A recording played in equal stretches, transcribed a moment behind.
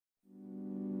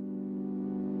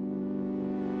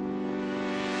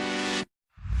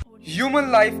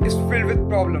Human life is filled with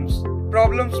problems.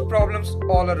 Problems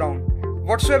all around.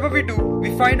 Whatsoever we do,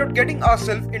 we find out getting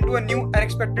ourselves into a new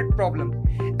unexpected problem.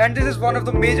 And this is one of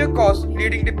the major causes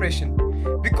leading depression.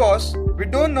 Because we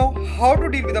don't know how to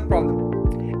deal with a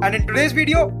problem. And in today's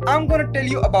video, I'm going to tell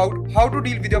you about how to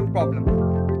deal with your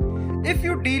problem. If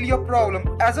you deal your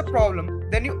problem as a problem,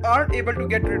 then you aren't able to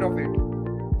get rid of it.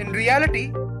 In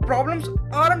reality, problems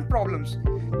aren't problems.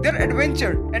 They're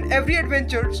adventure, and every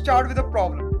adventure starts with a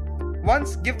problem.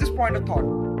 Once give this point a thought.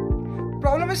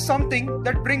 Problem is something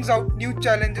that brings out new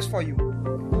challenges for you.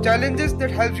 Challenges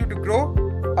that helps you to grow,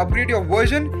 upgrade your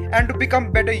version, and to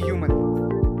become better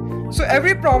human. So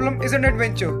every problem is an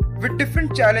adventure with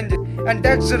different challenges, and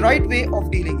that's the right way of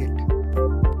dealing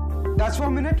it. That's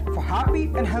 1 minute for happy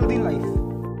and healthy life.